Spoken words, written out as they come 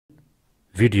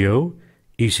Video,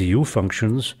 ECU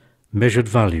functions, measured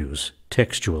values,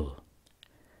 textual.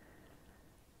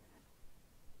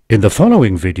 In the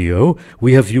following video,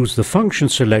 we have used the function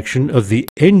selection of the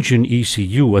engine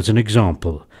ECU as an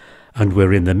example, and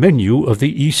we're in the menu of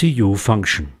the ECU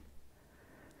function.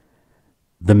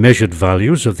 The measured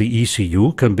values of the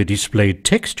ECU can be displayed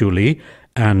textually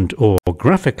and/or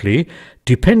graphically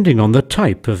depending on the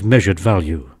type of measured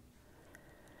value.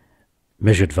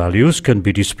 Measured values can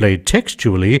be displayed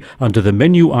textually under the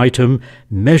menu item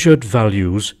Measured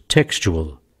Values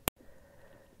Textual.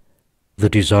 The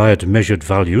desired measured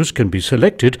values can be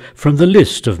selected from the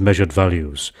list of measured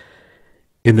values.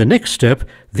 In the next step,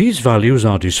 these values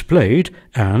are displayed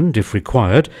and, if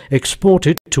required,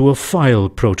 exported to a file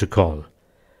protocol.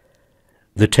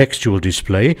 The textual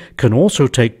display can also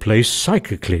take place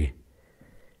cyclically.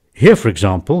 Here, for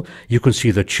example, you can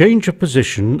see the change of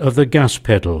position of the gas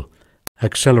pedal,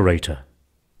 accelerator.